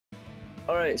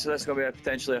Alright, so this is going to be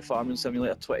potentially a Farming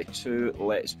Simulator 22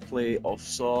 Let's Play of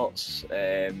sorts.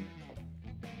 Haven't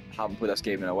played this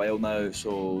game in a while now,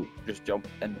 so just jump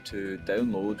into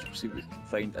downloads, see if we can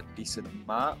find a decent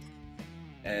map.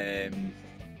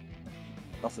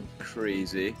 Nothing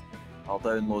crazy. I'll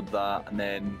download that and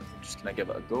then just kind of give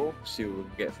it a go, see what we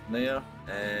can get from there.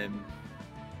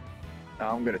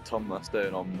 I'm going to turn this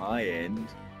down on my end.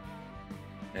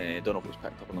 Don't know if it's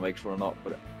picked up on the microphone or not,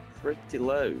 but it's pretty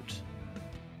loud.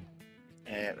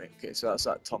 Right, okay, so that's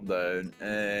that turned down.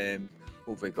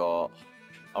 What have we got?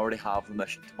 I already have the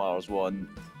Mission to Mars one.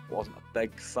 Wasn't a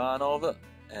big fan of it.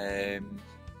 Right,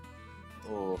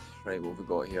 what have we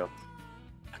got here?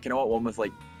 I kind of want one with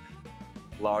like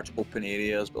large open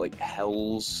areas, but like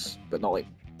hills, but not like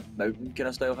mountain kind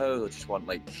of style hills. I just want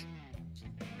like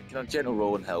kind of gentle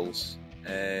rolling hills.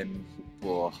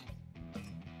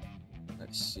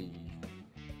 Let's see.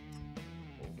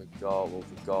 What have we got? What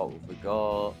have we got? What have we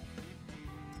got?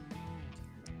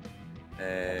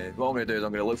 What I'm going to do is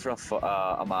I'm going to look for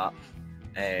a map,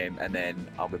 and then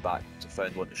I'll be back to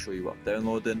find one to show you what I'm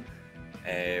downloading.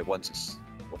 Once it's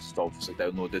obviously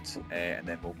downloaded, and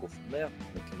then we'll go from there,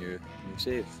 make a new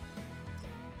save.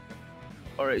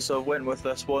 Alright, so I went with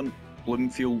this one,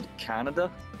 Bloomfield,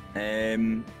 Canada.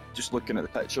 Just looking at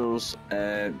the pictures,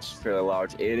 it's a fairly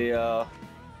large area.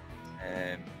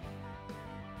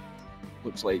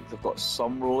 Looks like they've got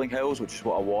some rolling hills, which is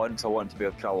what I want. I want it to be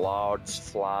kind of large,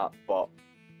 flat, but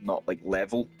not like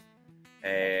level.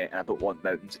 And I don't want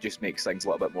mountains. It just makes things a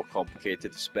little bit more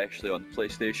complicated, especially on the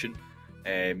PlayStation.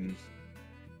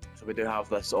 So we do have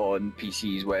this on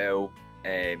PC as well,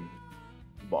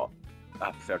 but I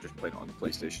prefer just playing it on the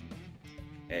PlayStation,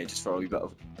 just for a wee bit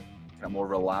of kind of more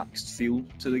relaxed feel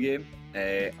to the game.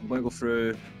 I'm going to go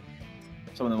through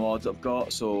some of the mods I've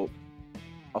got. So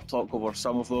I'll talk over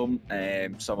some of them,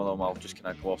 some of them I'll just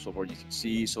kind of gloss over, you can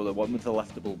see. So the one with the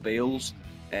liftable bales,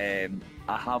 I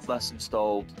have this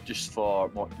installed just for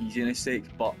more easiness sake,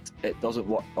 but it doesn't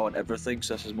work on everything,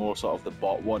 so this is more sort of the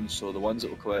bot ones, so the ones that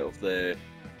will come out of the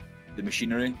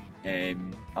machinery,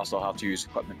 I'll still have to use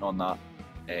equipment on that.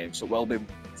 So it will be,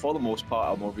 for the most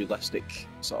part, a more realistic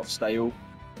sort of style,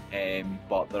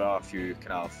 but there are a few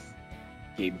kind of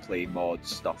gameplay mod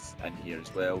stuff in here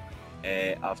as well.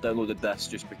 I've downloaded this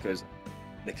just because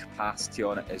the capacity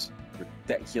on it is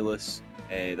ridiculous.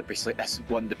 There basically isn't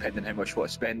one depending on how much you want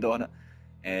to spend on it,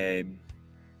 and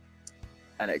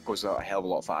it goes a hell of a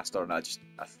lot faster. And I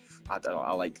don't know,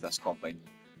 I like this combine.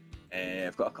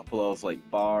 I've got a couple of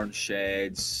like barn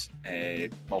sheds,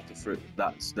 multi-fruit.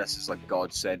 This is like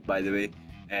godsend, by the way.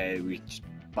 We just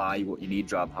buy what you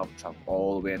need rather than having to travel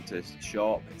all the way into the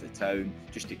shop, into the town,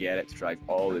 just to get it, to drive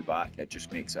all the way back. It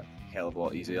just makes it a hell of a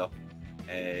lot easier.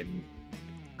 A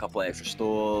couple of extra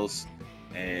stores,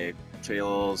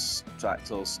 trailers,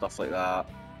 tractors, stuff like that.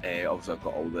 Obviously I've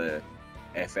got all the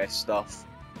FS stuff.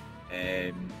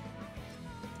 A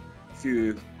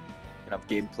few kind of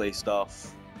gameplay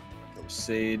stuff, like I was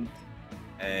saying.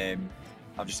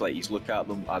 I'll just let you look at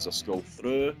them as I scroll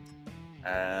through.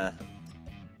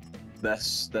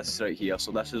 This right here,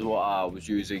 so this is what I was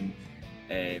using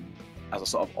as a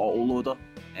sort of autoloader.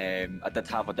 I did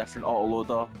have a different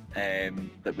autoloader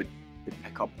that would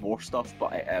pick up more stuff,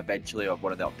 but eventually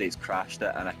one of the updates crashed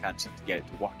it and I can't seem to get it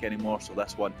to work anymore. So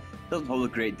this one doesn't hold a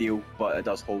great deal, but it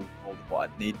does hold what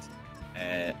I need.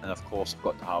 And of course I've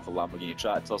got to have the Lamborghini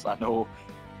tractors. I know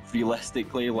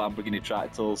realistically Lamborghini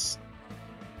tractors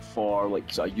for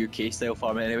like sort of UK style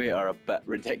farming anyway are a bit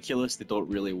ridiculous. They don't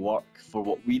really work for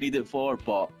what we need it for,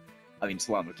 but I mean it's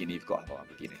Lamborghini, you've got to have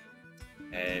a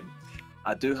Lamborghini.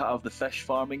 I do have the fish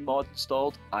farming mod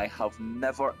installed. I have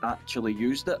never actually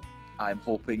used it. I'm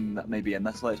hoping that maybe in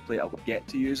this Let's Play I will get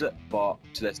to use it, but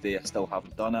to this day I still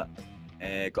haven't done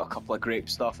it. Got a couple of grape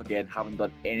stuff, again haven't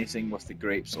done anything with the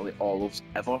grapes or the olives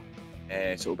ever,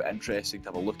 so it'll be interesting to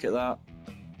have a look at that.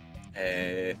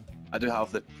 I do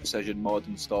have the precision mod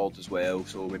installed as well,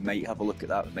 so we might have a look at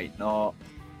that, we might not.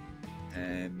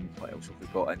 What else have we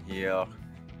got in here?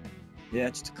 Yeah,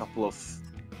 just a couple of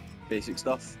basic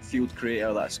stuff. Field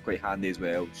creator, that's quite handy as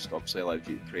well, just obviously allows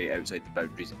you to create outside the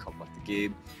boundaries that come with the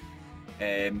game.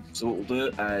 So what we'll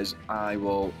do is I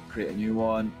will create a new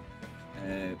one.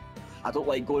 I don't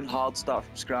like going hard start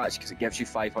from scratch because it gives you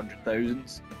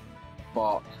 500,000,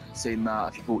 but saying that,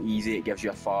 if you go easy it gives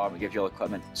you a farm, it gives you all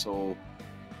equipment, so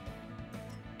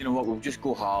you know what, we'll just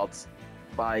go hard,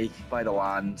 buy the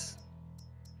land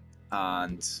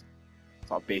and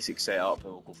sort of basic setup,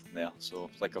 and we'll go from there. So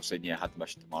like I was saying, yeah, I had the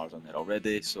Mission to Mars on there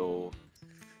already. So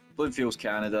Bloomfields,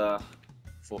 Canada,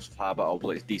 Force of Habit, I'll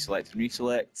like deselect and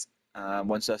reselect.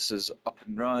 Once this is up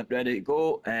and running, ready to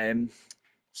go,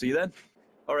 see you then.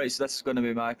 Alright, so this is going to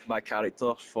be my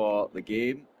character for the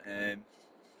game.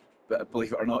 But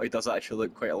believe it or not, he does actually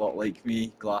look quite a lot like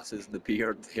me. Glasses and the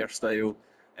beard, hairstyle.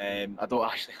 I don't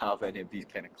actually have any of these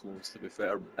kind of clothes to be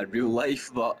fair in real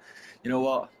life, but you know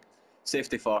what?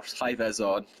 Safety first, high vis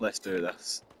on, let's do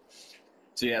this.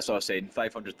 So yeah, that's what I was saying,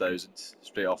 500,000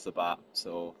 straight off the bat.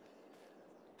 So,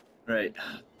 right,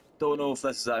 don't know if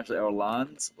this is actually our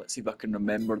land. Let's see if I can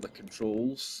remember the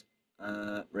controls.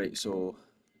 Right, so,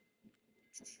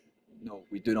 no,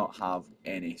 we do not have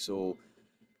any. So,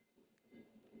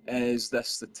 is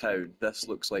this the town? This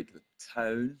looks like the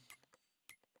town.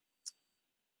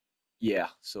 Yeah,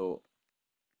 so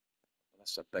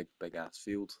that's a big ass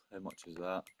field. How much is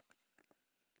that?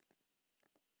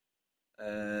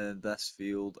 And this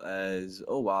field is,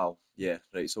 oh wow, yeah,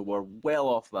 right. So we're well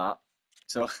off that.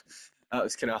 So that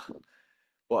was kind of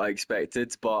what I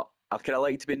expected, but I kind of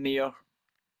like to be near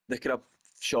the kind of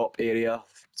shop area,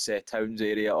 say towns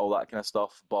area, all that kind of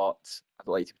stuff. But I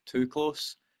don't like to be too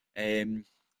close. Um,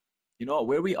 you know what,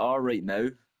 where we are right now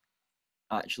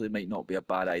actually might not be a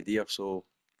bad idea. So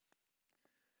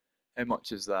how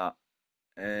much is that?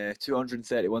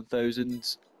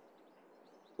 231,000.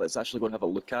 Let's actually go and have a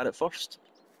look at it first.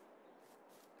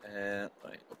 Right,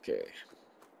 okay.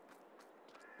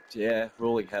 So yeah,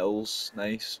 rolling hills,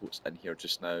 nice. What's in here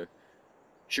just now?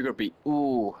 Sugar beet.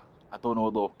 Ooh, I don't know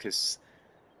though, because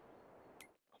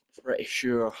I'm pretty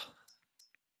sure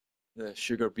the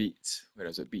sugar beet, where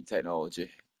is it? Beet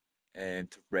technology, and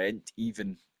to rent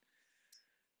even,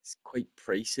 it's quite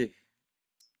pricey.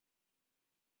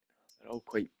 They're all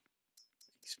quite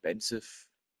expensive.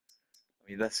 I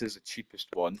mean, this is the cheapest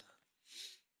one.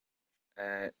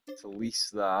 To lease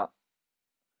that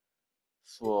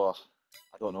for,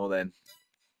 I don't know then.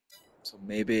 So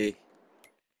maybe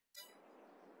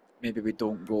we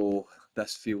don't go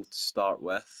this field to start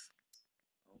with.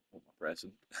 Oh, what am I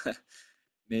pressing?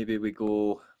 Maybe we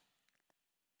go.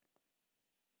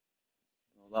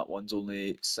 Well, that one's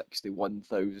only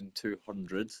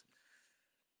 61,200.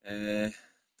 Uh,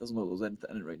 doesn't look like there's anything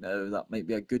in it right now. That might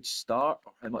be a good start.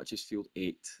 Or how much is field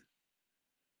 8?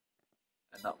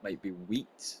 And that might be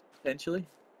wheat, potentially.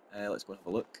 Let's go and have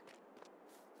a look.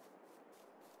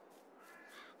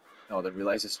 Oh, I didn't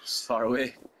realise this was far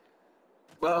away.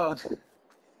 Well,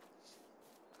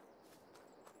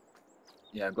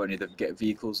 yeah, I'm going to need to get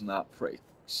vehicles and that pretty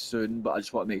soon, but I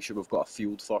just want to make sure we've got a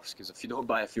field first, because if you don't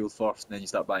buy a field first and then you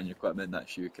start buying your equipment,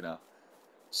 that's you kind of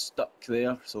stuck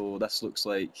there. So this looks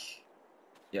like,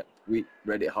 yep, wheat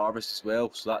ready to harvest as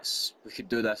well. So that's, we could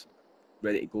do this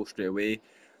ready to go straight away.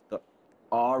 There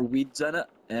are weeds in it,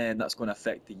 and that's going to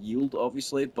affect the yield,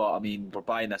 obviously. But I mean, we're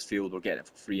buying this field, we're getting it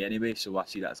for free anyway, so I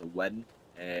see that as a win.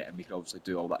 And we can obviously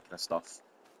do all that kind of stuff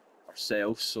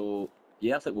ourselves. So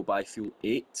yeah, I think we'll buy field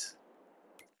 8.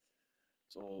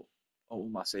 So, oh, what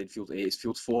am I saying? Field 8 is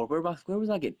field 4. Where was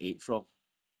I getting 8 from?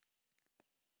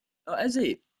 Oh, is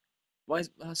it? Why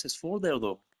says 4 there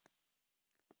though?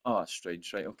 Oh, that's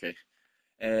strange. Right, okay.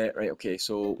 Right, okay.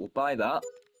 So we'll buy that.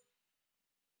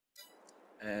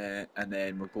 And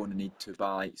then we're going to need to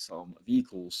buy some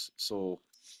vehicles. So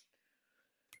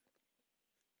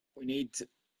we need,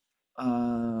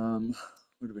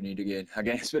 what do we need again?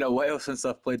 Again, it's been a while since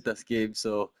I've played this game,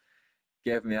 so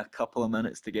give me a couple of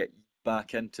minutes to get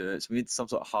back into it. So we need some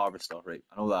sort of harvester, right?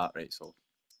 I know that, right? So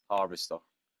harvester,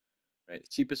 right? The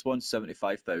cheapest one's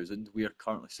 75,000. We are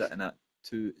currently sitting at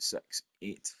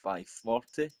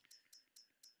 268,540.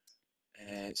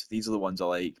 So these are the ones I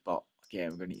like, but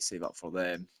again, we're going to need to save up for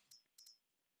them.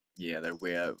 Yeah, they're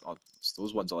way out. Oh, it's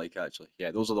those ones I like actually.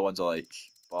 Yeah, those are the ones I like,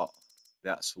 but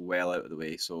that's well out of the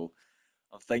way. So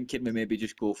I'm thinking we maybe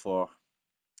just go for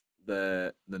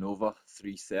the Nova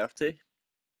 330.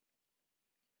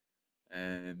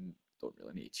 Don't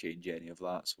really need to change any of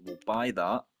that, so we'll buy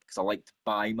that because I like to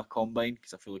buy my combine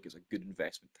because I feel like it's a good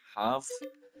investment to have. So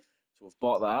we've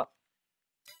bought that.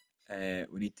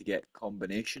 We need to get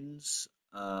combinations,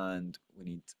 and we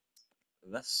need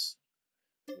this.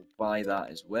 We'll buy that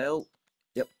as well.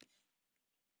 Yep.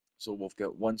 So we've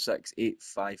got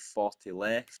 168,540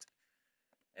 left.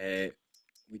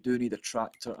 We do need a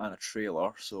tractor and a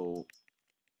trailer, so we'll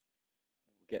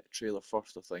get the trailer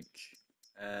first, I think.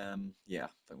 Yeah, I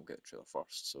think we'll get the trailer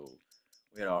first. So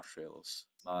where are trailers?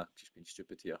 I've just been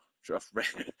stupid here.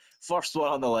 First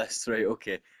one on the list, right?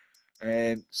 Okay.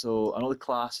 So I know the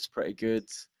class is pretty good.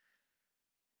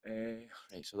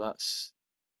 Right, so that's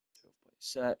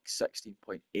 12.6,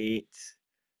 16.8.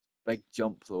 Big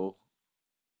jump though.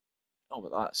 Oh,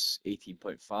 but that's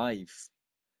 18.5.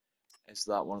 Is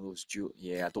that one of those dual?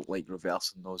 Yeah, I don't like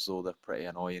reversing those though. They're pretty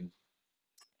annoying.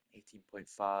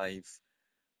 18.5.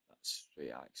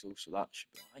 straight axle, so that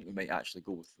should be, I think we might actually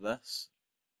go with this.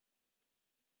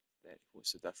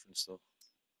 What's the difference though?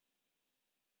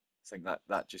 I think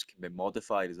that just can be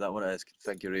modified. Is that what it is?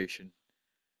 Configuration,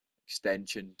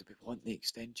 extension. Do we want the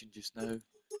extension just now? Would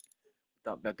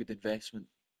that be a good investment?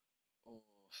 Oh,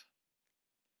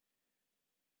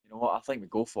 you know what? I think we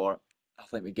go for it. I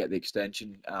think we get the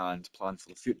extension and plan for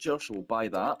the future, so we'll buy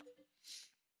that.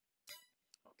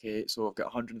 Okay, so I've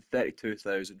got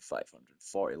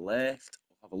 132,540 left.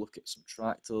 We'll have a look at some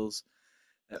tractors.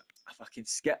 Now, if I can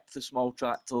skip the small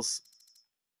tractors,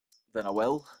 then I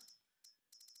will.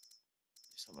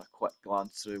 Just having a quick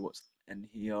glance through what's in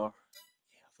here. Yeah, I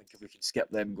think if we can skip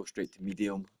them and go straight to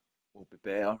medium, will be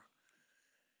better.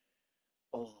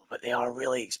 Oh, but they are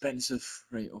really expensive.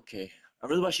 Right, okay. I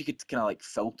really wish you could kind of like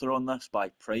filter on this by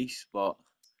price, but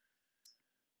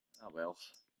well.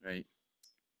 Right.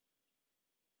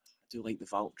 I do like the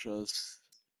Valtras,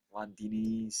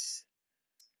 Landinis.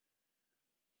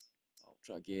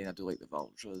 Valtra again, I do like the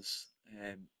Valtras.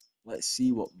 Let's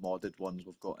see what modded ones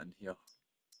we've got in here.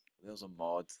 There's a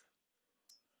mod.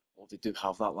 Oh, they do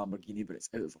have that Lamborghini, but it's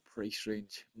out of a price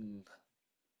range.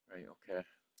 Right, okay. I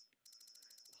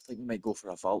think we might go for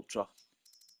a Valtra.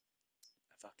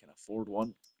 If I can afford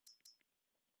one.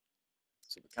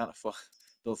 So we can't afford,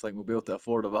 don't think we'll be able to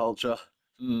afford a Valtra.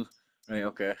 Right,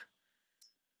 okay.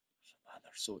 Man,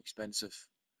 they're so expensive.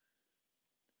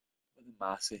 With the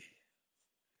Massey.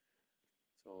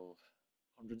 So,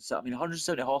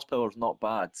 170 horsepower is not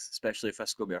bad, especially if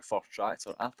this is going to be our first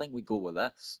tractor. I think we go with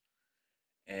this.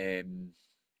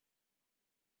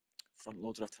 Front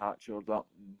loader attacher, that,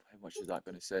 how much is that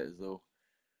going to set us though?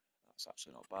 That's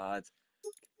actually not bad.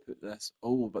 Put this,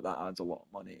 oh, but that adds a lot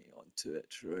of money onto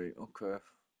it, right, okay.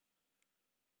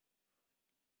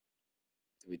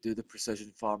 Do we do the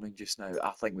precision farming just now?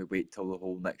 I think we wait till the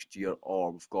whole next year,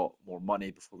 or we've got more money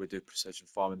before we do precision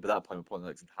farming. By that point, we'll probably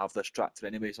not even have this tractor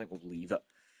anyway, so I think we'll leave it.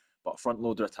 But front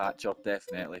loader attacher,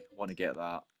 definitely want to get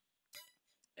that.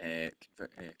 Can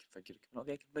we not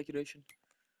get configuration?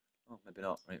 Oh, maybe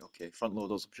not. Right, okay. Front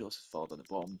loaders, I'm sure this is filled on the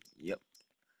bottom. Yep.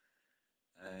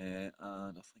 And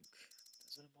I think,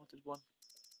 is there a modded one?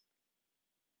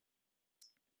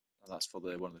 Oh, that's for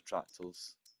the one of the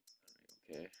tractors.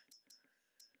 Right, okay.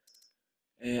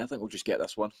 I think we'll just get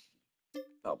this one.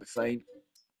 That'll be fine.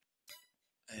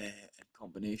 And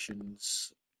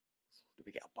combinations. Do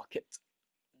we get a bucket?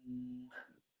 No,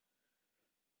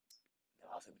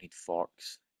 I think we need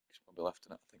forks. Because we're going to be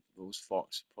lifting it. I think those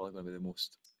forks are probably going to be the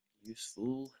most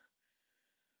useful.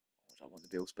 I want the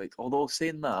bale spike. Although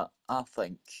saying that, I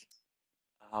think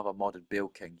I have a modded bale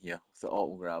king here with the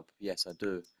auto grab. Yes, I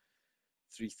do.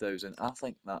 3,000. I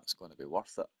think that's going to be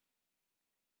worth it.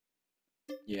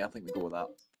 Yeah, I think we go with that.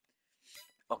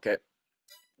 Okay.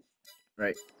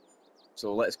 Right.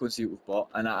 So let's go and see what we've bought.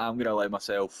 And I'm going to allow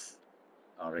myself...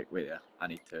 Alright, wait there. I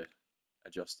need to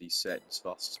adjust these settings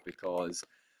first because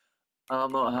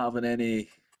I'm not having any...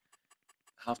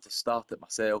 have to start it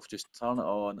myself. Just turn it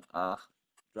on.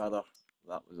 Rather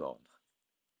that was on.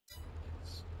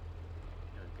 Yes.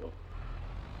 There we go.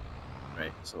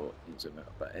 Right, so you zoom out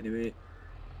a bit anyway.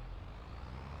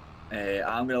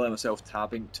 I'm going to allow myself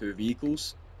tabbing 2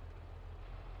 vehicles.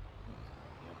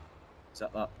 Is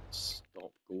that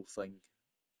stop go thing?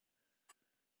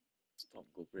 Stop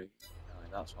go brake. Aye,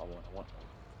 that's what I want. I want that.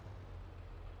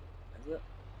 Is it?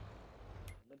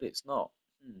 Maybe it's not.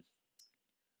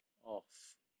 Off.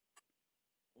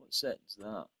 What setting's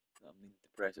that? I mean to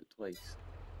press it twice.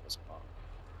 Doesn't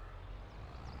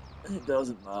matter. It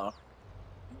doesn't matter.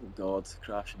 Oh god,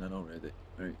 crashing in already.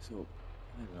 Right, so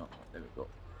maybe not. There we go.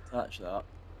 Attach that.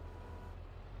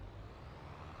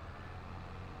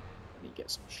 I need to get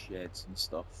some sheds and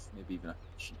stuff. Maybe even a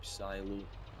cheap silo. Load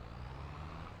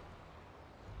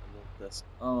this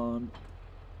on.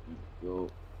 There we go.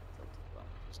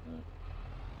 Just now.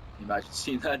 Can you imagine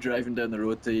seeing that driving down the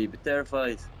road to you? You'd be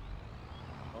terrified.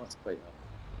 Oh, that's quite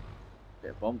a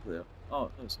bit of bump there.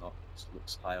 Oh, no, it's not. It just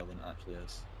looks higher than it actually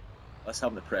is. Us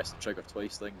having to press the trigger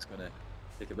twice thing is going to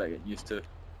take a bit of getting used to.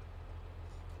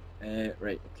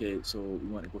 Right, okay, so we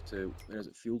want to go to, where is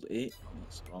it, field 8? Oh,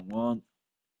 that's the wrong one.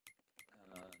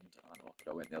 And I know I could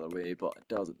have went the other way, but it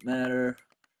doesn't matter.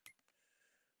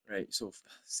 Right, so it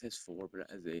says 4, but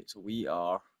it is 8. So we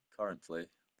are currently,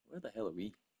 where the hell are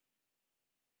we?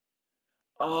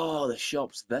 Oh, the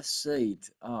shop's this side.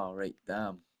 Oh, right,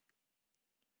 damn.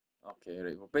 Okay,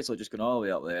 right, we're basically just going all the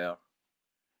way up there,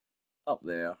 and over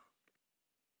there.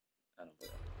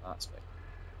 That's fine.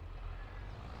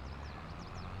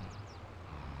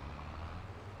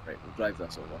 Right, we'll drive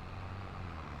this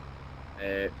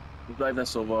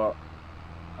over.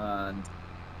 And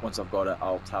once I've got it,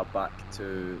 I'll tab back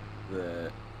to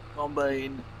the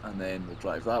combine and then we'll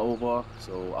drive that over.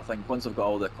 So I think once I've got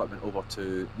all the equipment over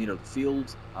to nearer the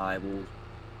field, I will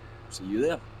see you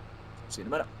there. See you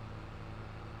in a minute.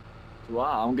 So what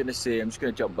I'm going to say, I'm just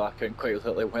going to jump back in quite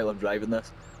quickly while I'm driving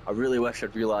this. I really wish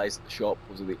I'd realised the shop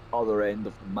was at the other end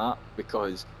of the map,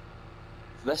 because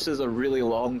this is a really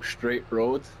long straight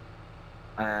road,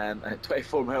 and at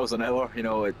 24 miles an hour, you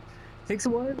know, it takes a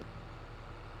while. It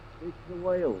takes a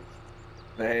while.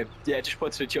 Yeah, just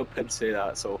wanted to jump in and say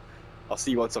that, so I'll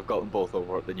see you once I've got them both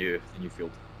over at the new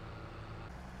field.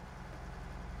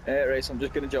 Right, so I'm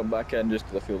just going to jump back in just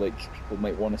because I feel like people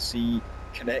might want to see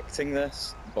connecting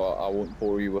this, but I won't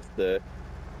bore you with the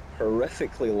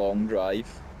horrifically long drive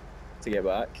to get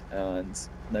back. And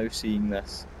now seeing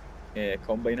this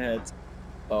combine head,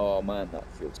 oh man, that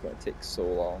field's going to take so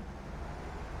long.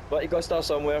 But you got to start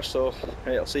somewhere, so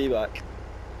right, I'll see you back.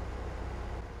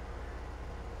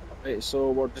 Right,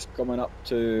 so we're just coming up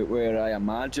to where I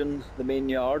imagine the main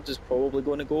yard is probably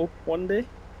going to go one day.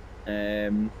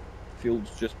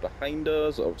 Field's just behind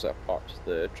us. Obviously I parked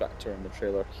the tractor and the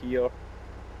trailer here.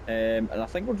 And I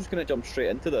think we're just going to jump straight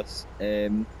into this.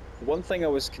 One thing I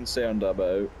was concerned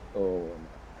about, oh,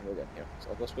 I'm getting here,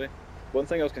 so this way. One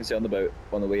thing I was concerned about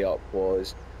on the way up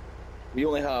was we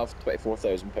only have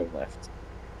 £24,000 left.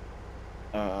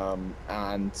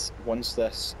 And once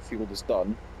this field is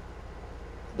done,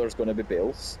 there's going to be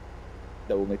bales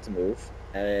that we'll need to move.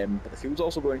 But the field's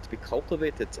also going to be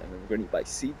cultivated and we're going to buy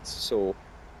seeds, so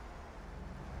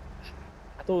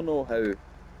I don't know how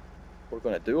we're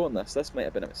going to do on this. This might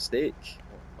have been a mistake.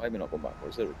 Why am I not going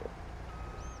backwards? There we go.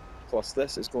 Plus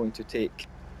this is going to take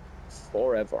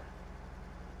forever.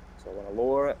 So I want to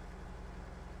lower it.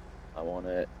 I want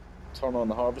to turn on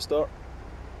the harvester.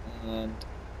 And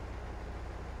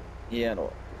yeah, I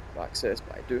don't have access,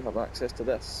 but I do have access to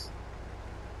this.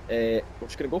 We're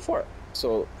just going to go for it.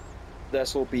 So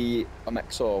this will be a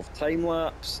mix of time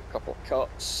lapse, a couple of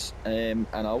cuts, and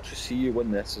I'll just see you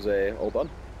when this is all done.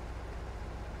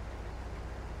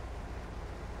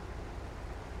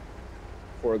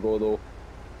 Before I go though,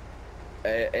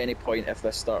 at any point if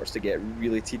this starts to get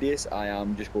really tedious, I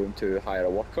am just going to hire a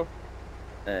worker.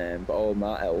 But other than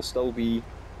that, it'll still be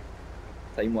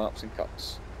time lapse and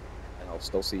cuts, and I'll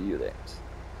still see you then.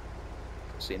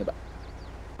 See you in a bit.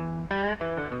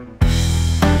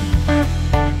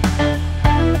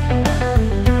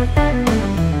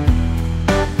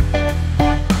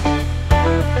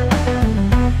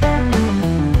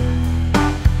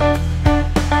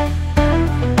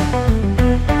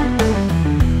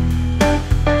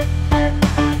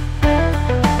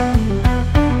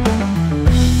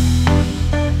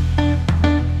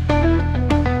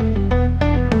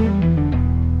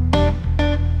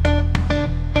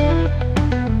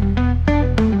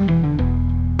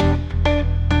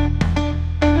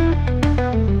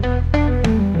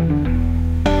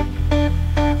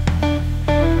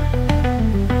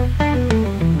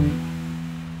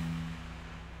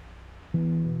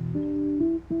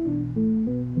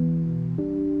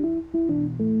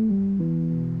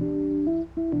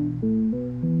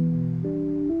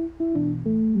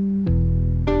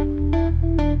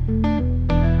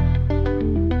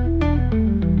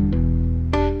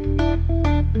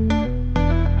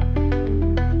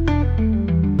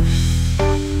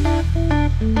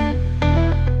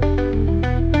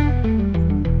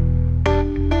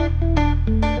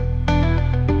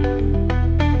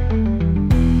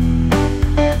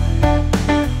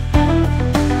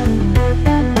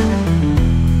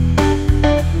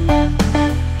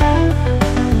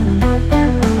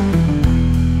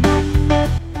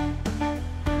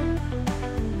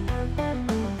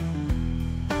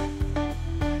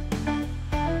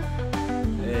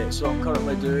 So I'm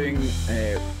currently doing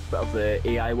a bit of the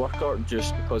AI worker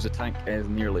just because the tank is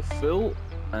nearly full,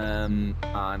 and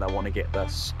I want to get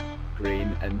this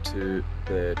grain into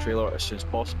the trailer as soon as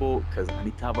possible because I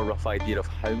need to have a rough idea of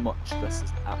how much this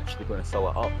is actually going to fill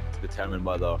it up to determine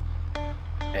whether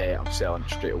I'm selling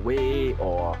it straight away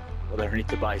or whether I need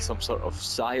to buy some sort of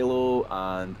silo,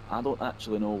 and I don't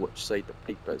actually know which side the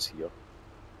pipe is here.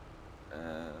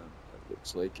 It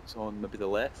looks like it's on maybe the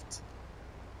left.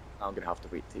 I'm going to have to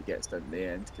wait till it gets down to the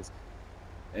end because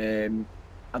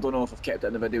I don't know if I've kept it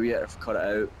in the video yet or if I've cut it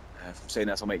out. If I'm saying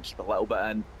this, I might keep a little bit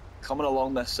in. Coming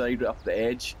along this side right up the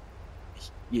edge,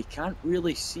 you can't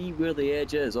really see where the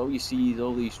edge is. All you see is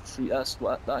all these trees.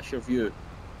 That's your view.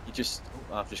 You just,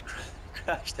 oh, I've just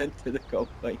crashed into the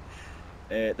combine.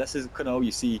 This is kind of all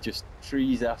you see, just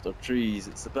trees after trees.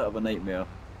 It's a bit of a nightmare.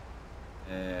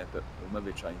 But we'll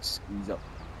maybe try and squeeze up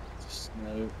just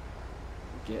now.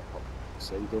 Get up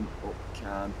beside them. Oh, we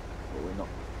can. Probably not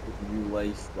with new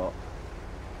life, but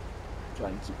try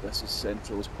and keep this as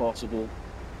central as possible.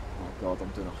 Oh god, I'm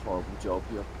doing a horrible job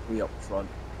here. Way up front.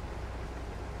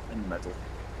 In the middle.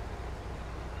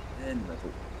 In the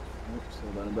middle. Oh,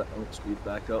 slow down a bit. Oh, speed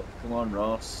back up. Come on,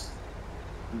 Ross.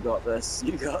 You got this.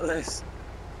 You got this.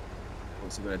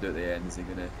 What's he going to do at the end? Is he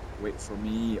going to wait for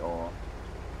me, or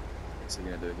what's he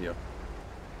going to do here?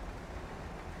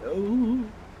 Oh!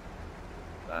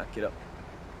 Back it up.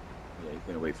 Yeah, he's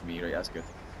going to wait for me, right? That's good.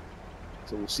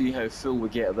 So we'll see how full we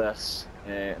get of this,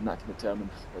 and that can determine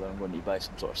whether I'm going to buy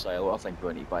some sort of silo. I think I'm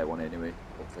going to buy one anyway.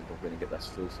 I don't think I'm going to get this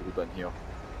full, so we're done here.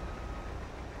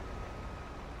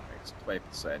 Right, so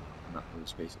 20%, and that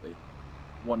was basically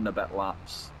 1 and a bit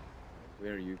laps.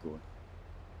 Where are you going?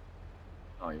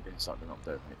 Oh, you're going to start going up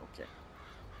down, right? Okay.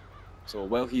 So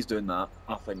while he's doing that,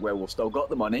 I think, well, we've still got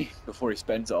the money before he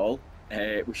spends it all.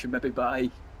 We should maybe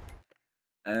buy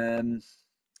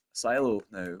silo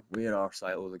now. Where are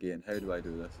silos again? How do I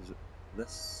do this? Is it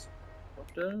this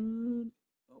button?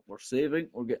 Oh, we're saving.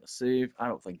 We're getting a save. I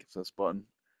don't think it's this button.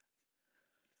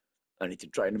 I need to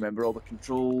try and remember all the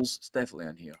controls. It's definitely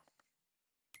in here.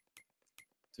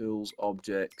 Tools,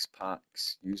 objects,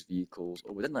 packs, use vehicles.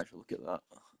 Oh, we didn't actually look at that.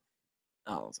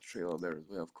 Oh, there's a trailer there as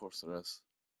well. Of course there is.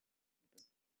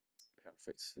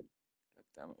 Perfect. God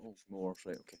damn it. Oh, more.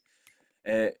 Right, okay.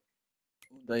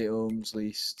 Owned items,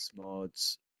 leased,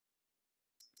 mods,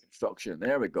 construction.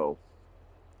 There we go.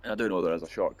 I do know there is a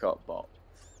shortcut, but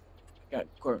I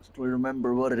can't quite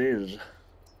remember what it is.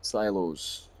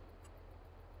 Silos.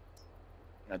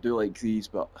 I do like these,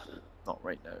 but not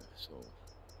right now. So,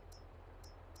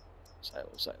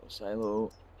 silo, silo,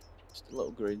 silo. Just a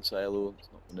little grain silo. It's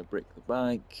not going to break the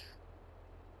bank.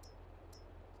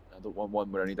 I don't want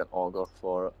one where I need an auger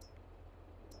for it.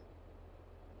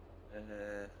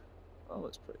 Oh,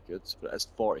 that's pretty good. But it's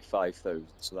 45,000,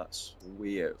 so that's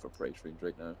way out of our price range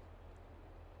right now.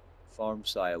 Farm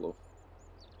silo,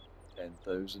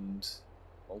 10,000.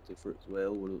 Multi-fruit as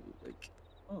well. What does it look like?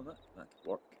 Oh, that could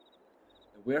work.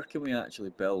 Now, where can we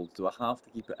actually build? Do I have to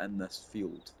keep it in this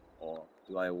field, or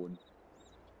do I own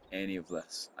any of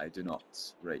this? I do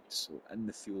not. Right, so in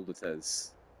the field it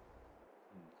is.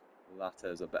 Well, that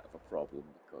is a bit of a problem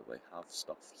because I have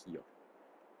stuff here.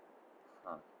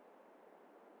 Huh.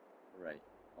 Right,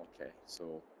 okay,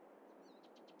 so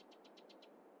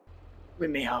we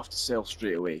may have to sell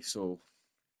straight away, so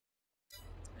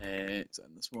it's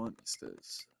in this one. It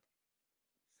says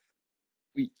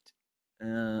wheat.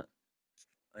 I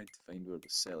need to find where the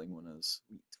selling one is.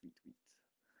 Wheat, wheat, wheat.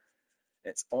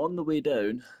 It's on the way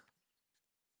down.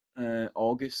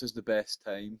 August is the best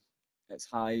time. Its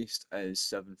highest is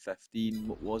 7:15.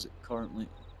 What was it currently?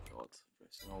 Oh God,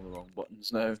 pressing all the wrong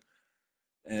buttons now.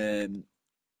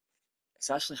 It's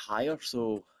actually higher,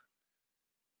 so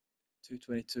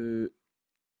 222.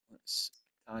 Let's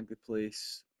tag the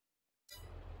place.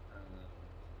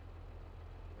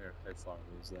 How far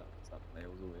away is that? Is that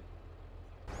miles away?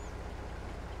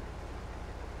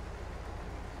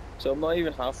 So I'm not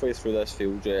even halfway through this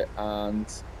field yet,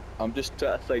 and I'm just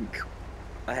trying to think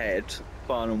ahead,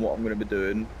 planning what I'm going to be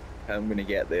doing, how I'm going to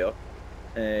get there.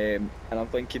 And I'm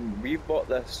thinking we've bought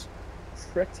this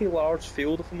pretty large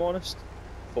field, if I'm honest,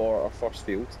 for our first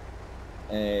field.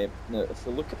 Now, if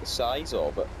we look at the size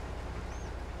of it,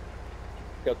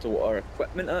 compared to what our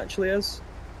equipment actually is,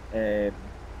 we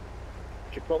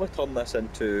could probably turn this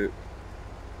into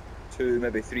 2,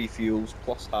 maybe 3 fields,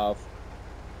 plus have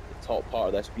the top part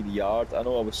of this be the yard. I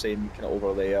know I was saying kind of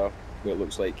over there where it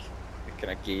looks like the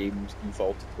kind of games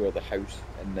defaulted where the house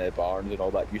and the barns and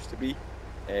all that used to be.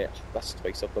 That's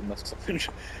twice I've done this because I've been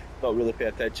not really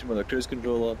paying attention with the cruise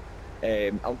controller.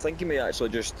 I'm thinking we actually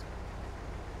just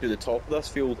do the top of this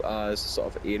field as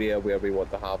sort of area where we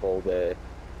want to have all the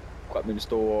equipment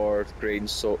stored, grain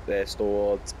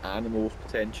stored, animals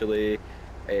potentially,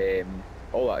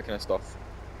 all that kind of stuff.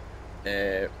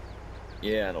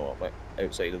 Yeah, I know I'm like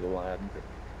outside of the land,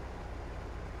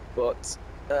 but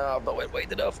I've not went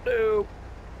wide enough. No,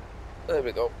 there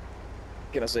we go.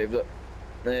 Kind of saved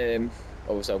it.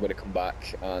 Obviously, I'm going to come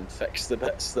back and fix the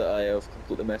bits that I have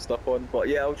completely messed up on. But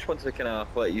yeah, I just wanted to kind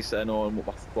of let you in on what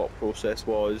my thought process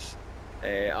was.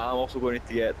 I'm also going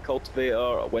to get a cultivator,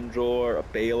 a windrower, a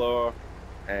baler.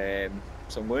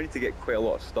 So I'm going to get quite a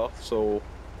lot of stuff. So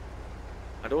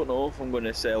I don't know if I'm going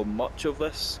to sell much of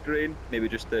this grain. Maybe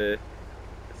just the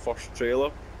first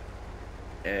trailer,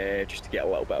 just to get a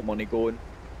little bit of money going.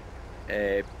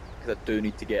 Because I do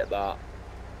need to get that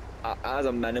as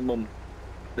a minimum.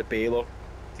 The baler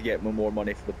to get me more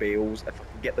money for the bales. If I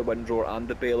can get the windrower and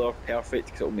the baler, perfect,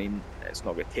 because it'll mean it's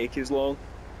not going to take as long.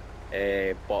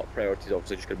 But priority is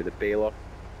obviously just going to be the baler.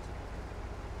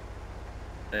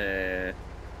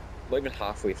 Not even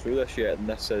halfway through this yet, and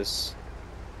this is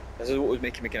what was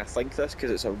making me kind of think this,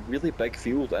 because it's a really big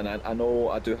field, and I know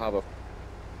I do have a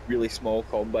really small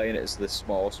combine. It's the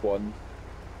smallest one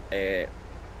in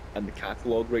the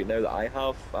catalogue right now that I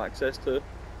have access to.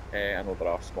 I know there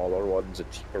are smaller ones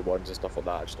and cheaper ones and stuff like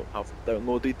that. I just don't have them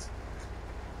downloaded.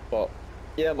 But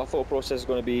yeah, my thought process is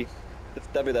going to be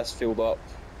divvy this field up,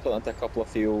 put it into a couple of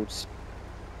fields,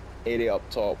 area up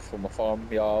top for my farm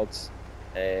yards,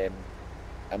 and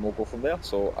we'll go from there.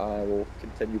 So I will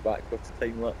continue back with the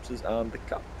time lapses and the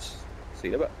caps. See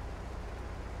you in a bit.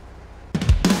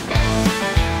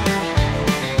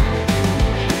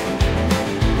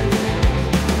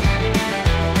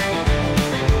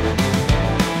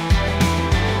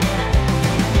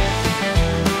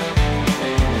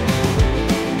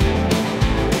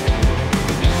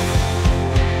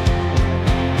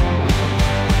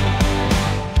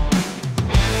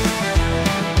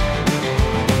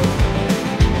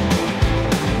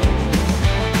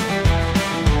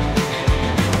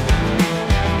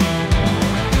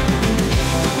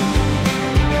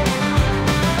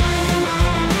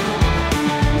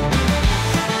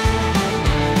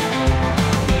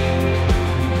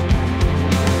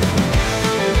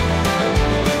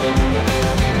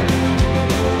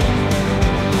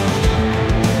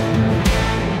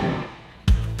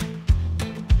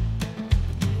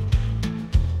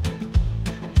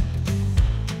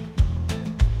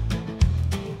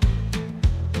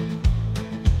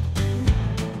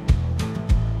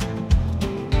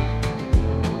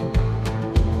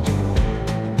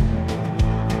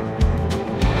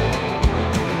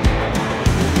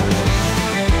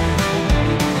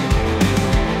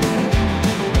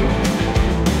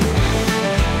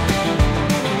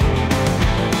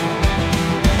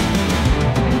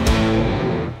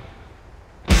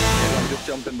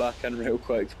 Jumping back in real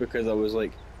quick because I was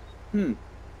like,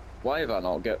 why have I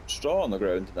not got straw on the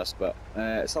ground in this bit?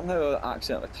 Somehow I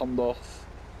accidentally turned off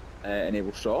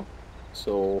enable straw,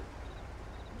 so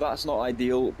that's not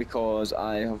ideal because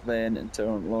I have then in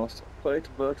turn lost quite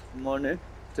a bit of money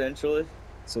potentially,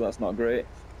 so that's not great.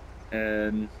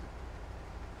 Yeah,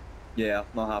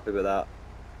 not happy with that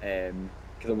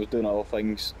because I was doing other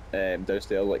things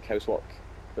downstairs like housework,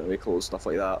 putting away clothes, stuff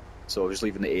like that. So I was just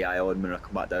leaving the AI on when I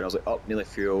come back down. I was like, oh, nearly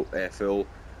full.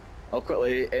 I'll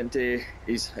quickly empty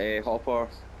his hopper,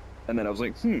 and then I was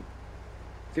like,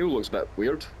 fuel looks a bit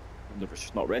weird. I wonder if it's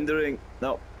just not rendering.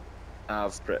 No,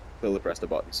 I've clearly pressed the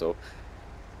button, so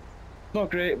not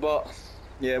great. But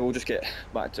yeah, we'll just get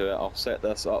back to it. I'll set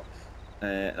this up,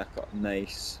 and I've got a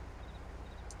nice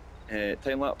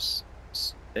time lapse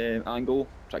angle.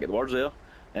 Try to get the words there,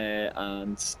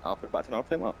 and I'll put it back to another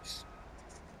time lapse.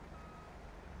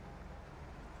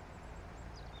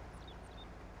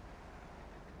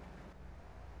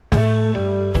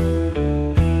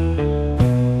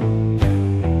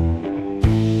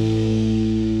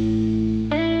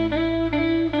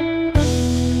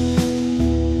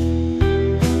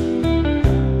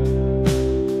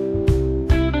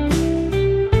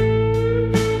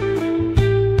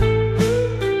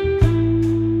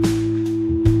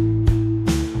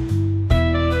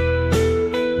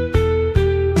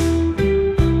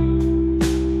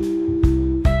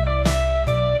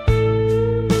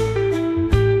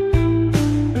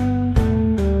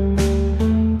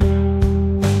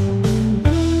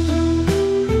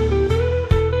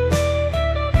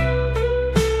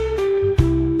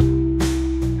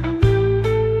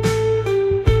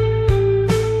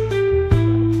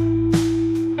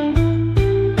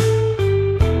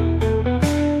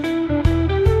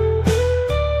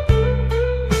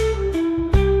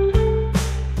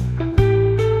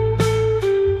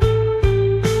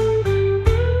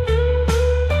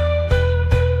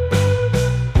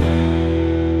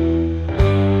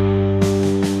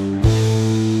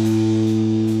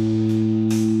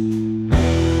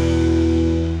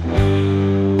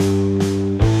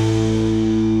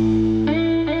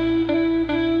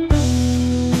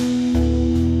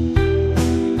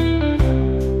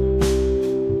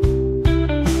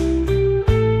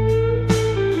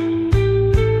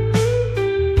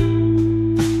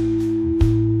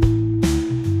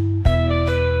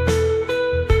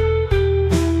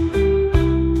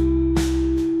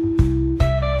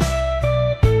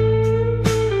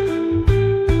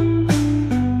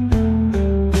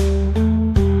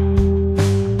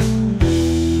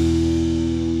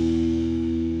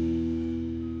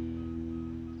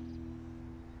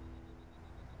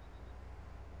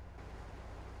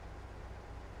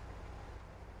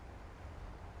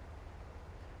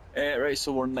 Right,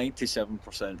 so we're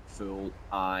 97% full.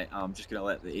 I am just going to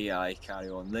let the AI carry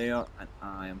on there, and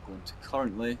I am going to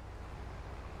currently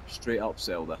straight up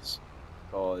sell this,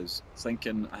 because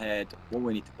thinking ahead, what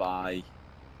we need to buy,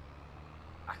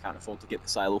 I can't afford to get the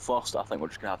silo first. I think we're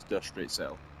just going to have to do a straight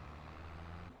sell.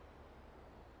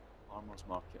 Farmers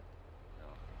market. No,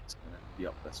 it's going to be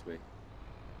up this way.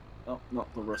 Oh, not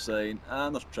the sign,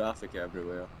 and there's traffic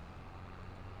everywhere.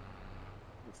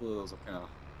 Hopefully there's a kind of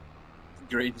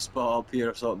grain spot up here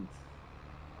or something.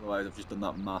 Otherwise I've just done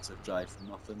that massive drive for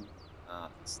nothing.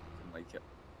 It's nothing like it.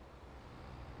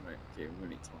 Right, okay, we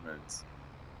need to turn around.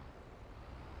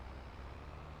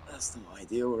 That's not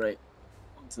ideal, right?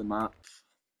 Onto the map.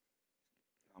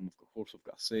 Of course we've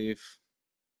got a save.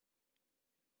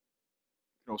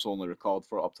 You can also only record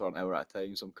for up to an hour at a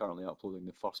time, so I'm currently uploading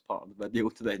the first part of the video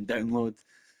to then download.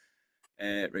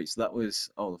 Right, so that was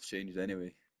all I've changed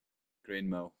anyway. Grain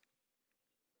mill.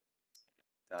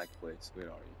 Tag place, where are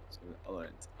you? So the other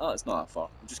end. Oh, it's not that far.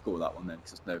 We'll just go with that one then,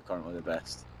 because it's now currently the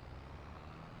best.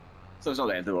 So it's not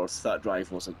the end of the world. That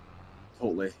drive wasn't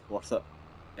totally worth it.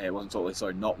 It wasn't totally,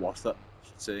 sorry, not worth it, I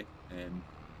should say.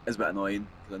 It's a bit annoying,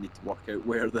 because I need to work out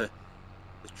where the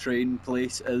train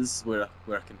place is, where I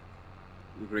can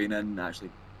put the grain in and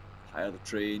actually hire the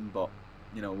train, but,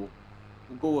 you know,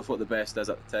 we'll go with what the best is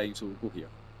at the time, so we'll go here.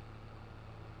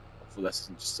 Hopefully this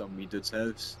isn't just some wee dude's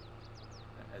house.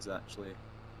 It is actually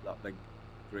that big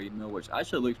grain mill, which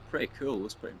actually looks pretty cool,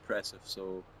 looks pretty impressive,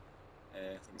 so I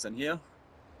think it's in here,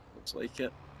 looks like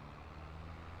it.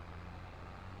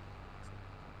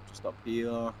 Just up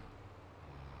here,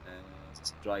 is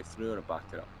this a drive through or a back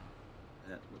it up?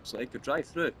 And it looks like a drive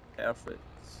through, perfect.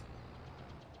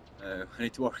 I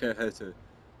need to work out how to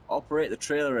operate the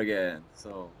trailer again,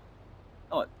 so,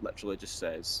 oh, it literally just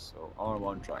says, so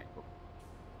R1 triangle.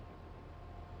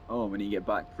 Oh, we need to get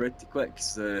back pretty quick,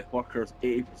 because the worker's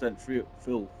 80%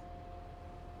 full.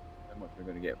 How much are we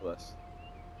going to get for this?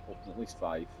 Hoping at least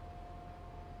 5.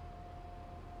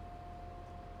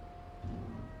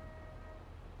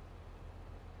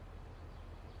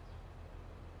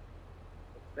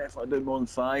 Definitely doing more than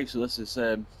 5, so this is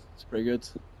it's pretty good.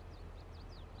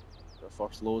 Our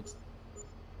first load.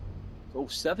 Oh,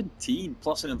 17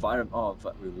 plus an environment. Oh, in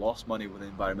fact, we lost money with the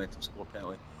environmental score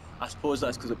penalty. I suppose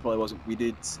that's because it probably wasn't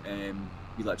weeded.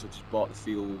 We literally just bought the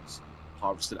fields,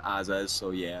 harvested as is,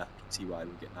 so yeah, I can see why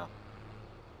we're getting a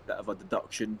bit of a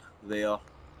deduction there.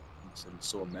 It's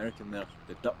so American there,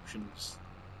 deductions.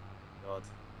 God.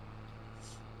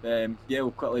 Yeah,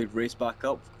 we'll quickly race back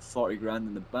up, 40 grand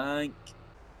in the bank.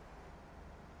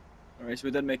 Alright, so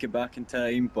we did make it back in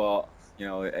time, but, you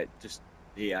know, it just,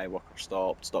 the AI worker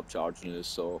stopped charging us,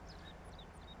 so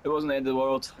it wasn't the end of the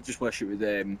world. I just wish it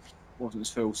would, wasn't as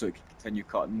full so it could continue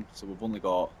cutting, so we've only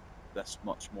got this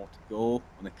much more to go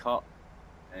on the cut.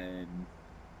 I'm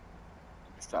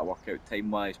just trying to work out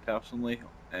time-wise personally,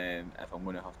 if I'm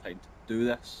going to have time to do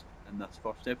this in this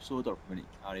first episode, or if we need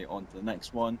to carry it on to the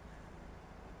next one.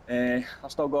 I've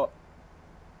still got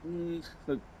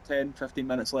 10-15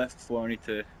 minutes left before I need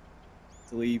to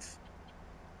leave,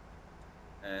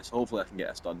 so hopefully I can get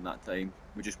this done in that time.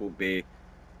 We just won't be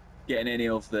getting any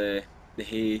of the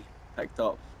hay picked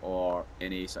up or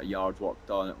any sort of yard work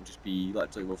done. It will just be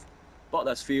literally we've bought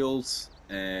this field,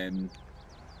 started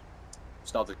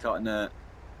cutting it,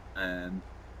 and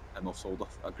we've sold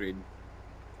a grain,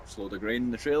 first load of grain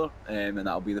in the trailer, and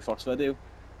that'll be the first video.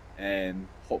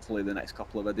 Hopefully the next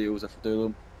couple of videos, if I do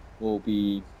them, will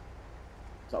be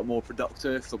sort of more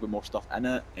productive. There'll be more stuff in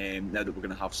it. Now that we're going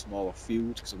to have smaller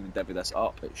fields, because I'm going to divvy this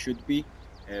up, it should be.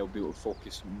 We'll be able to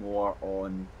focus more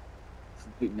on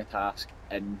completing the task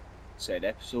in said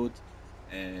episode.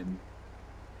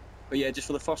 But yeah, just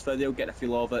for the first video, getting a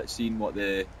feel of it, seeing what how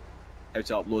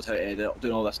to upload, how to edit,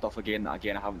 doing all this stuff again that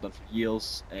I haven't done for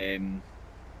years.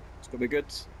 It's going to be good.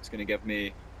 It's going to give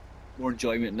me more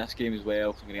enjoyment in this game as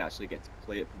well. I'm going to actually get to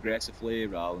play it progressively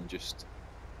rather than just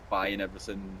buying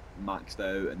everything maxed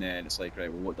out and then it's like,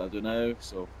 right, well, what do I do now?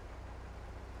 So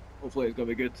hopefully it's going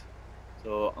to be good.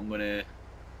 So I'm going to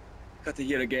cut it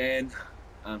here again,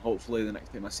 and hopefully the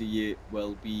next time I see you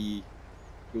will be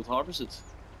field harvested.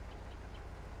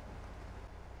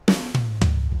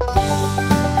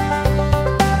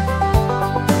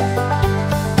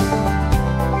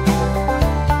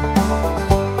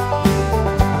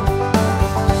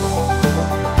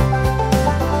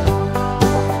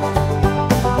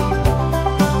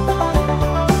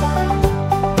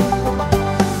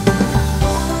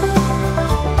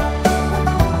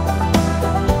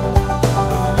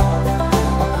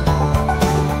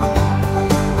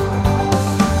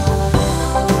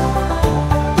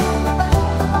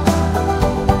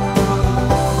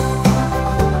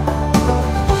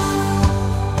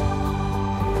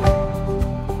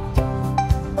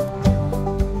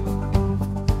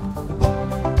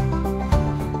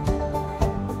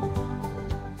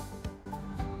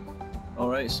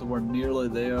 Right, so we're nearly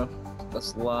there.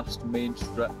 This last main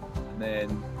strip, and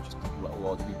then just little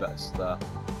odd wee bits that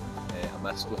I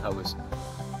missed when I was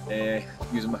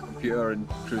using my computer and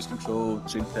cruise control at the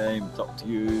same time, talking to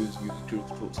you, using cruise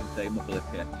control at the same time, not really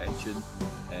paying attention.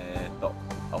 But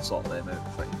I'll sort them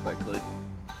out pretty quickly.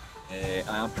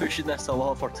 I am pushing this a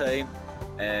lot for time,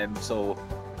 so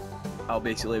I'll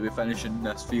basically be finishing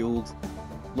this field,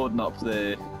 loading up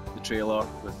the trailer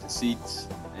with the seeds.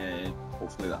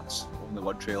 Hopefully that's only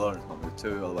one trailer, it's not going to be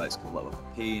two, otherwise it's going to be a little bit of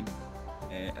a pain.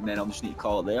 And then I'll just need to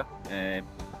call it there.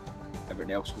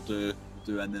 Everything else we'll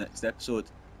do in the next episode.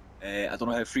 I don't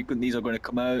know how frequent these are going to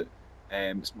come out.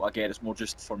 It's more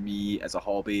just for me as a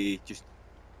hobby, just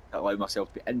to allow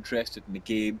myself to be interested in the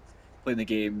game, playing the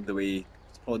game the way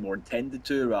it's probably more intended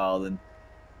to, rather than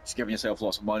just giving yourself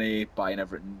lots of money, buying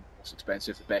everything most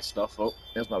expensive, the best stuff. Oh,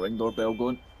 there's my ring doorbell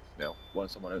going. Well,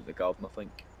 want someone out in the garden, I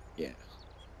think. Yeah,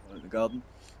 out in the garden.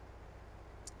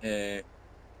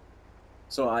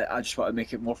 So I just want to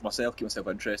make it more for myself, keep myself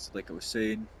interested, like I was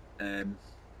saying. And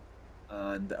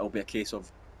it'll be a case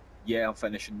of, yeah, I'm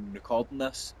finishing recording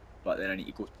this, but then I need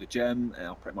to go to the gym, and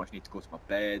I'll pretty much need to go to my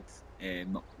bed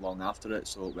not long after it,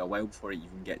 so it'll be a while before I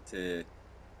even get to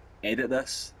edit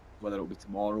this, whether it'll be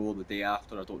tomorrow or the day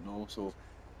after, I don't know. So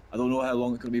I don't know how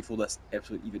long it's going to be before this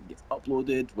episode even gets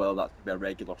uploaded, whether that's going to be a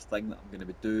regular thing that I'm going to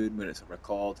be doing, where it's a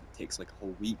record, it takes like a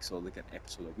whole week, so like an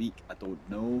episode a week, I don't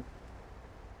know.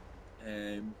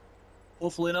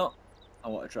 Hopefully not. I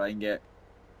want to try and get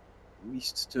at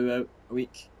least 2 out a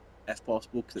week, if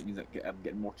possible, because it means I'm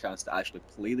getting more chance to actually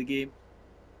play the game.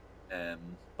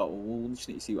 But we'll just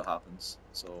need to see what happens.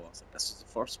 So I think this is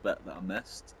the first bit that I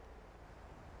missed.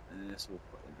 So we'll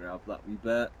quickly grab that wee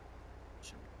bit.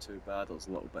 Shouldn't be too bad. There's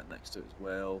a little bit next to it as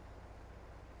well.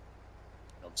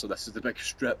 So this is the big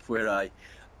strip where I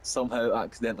somehow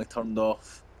accidentally turned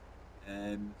off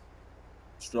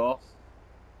straw,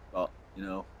 but you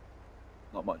know,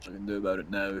 not much I can do about it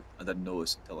now. I didn't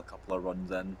notice until a couple of runs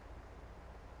in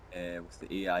with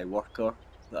the AI worker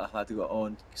that I had to go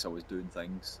on because I was doing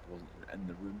things, I wasn't even in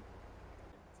the room.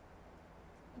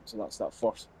 So that's that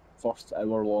first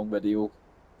hour long video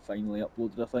finally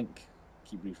uploaded, I think.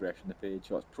 Keep refreshing the page.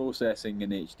 So it's processing in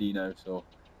HD now, so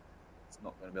it's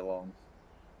not going to be long.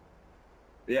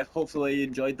 But yeah, hopefully you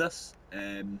enjoyed this.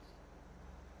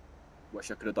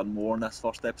 Wish I could have done more in this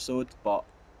first episode, but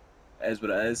it is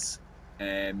what it is.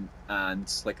 And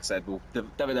like I said, we'll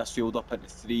divvy this field up into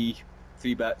three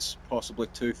bits, possibly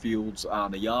 2 fields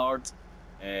and a yard.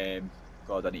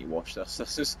 God, I need to wash this.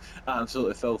 This is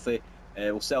absolutely filthy.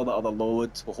 We'll sell that other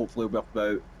load. We'll hopefully be up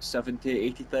about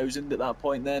 70,000-80,000 at that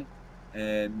point then.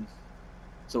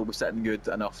 So we'll be sitting good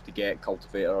enough to get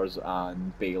cultivators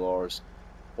and balers,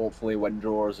 hopefully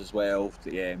windrowers as well,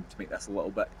 to make this a little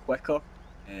bit quicker.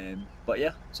 But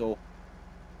yeah, so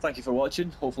thank you for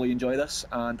watching. Hopefully you enjoy this,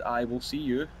 and I will see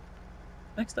you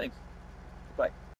next time. Bye.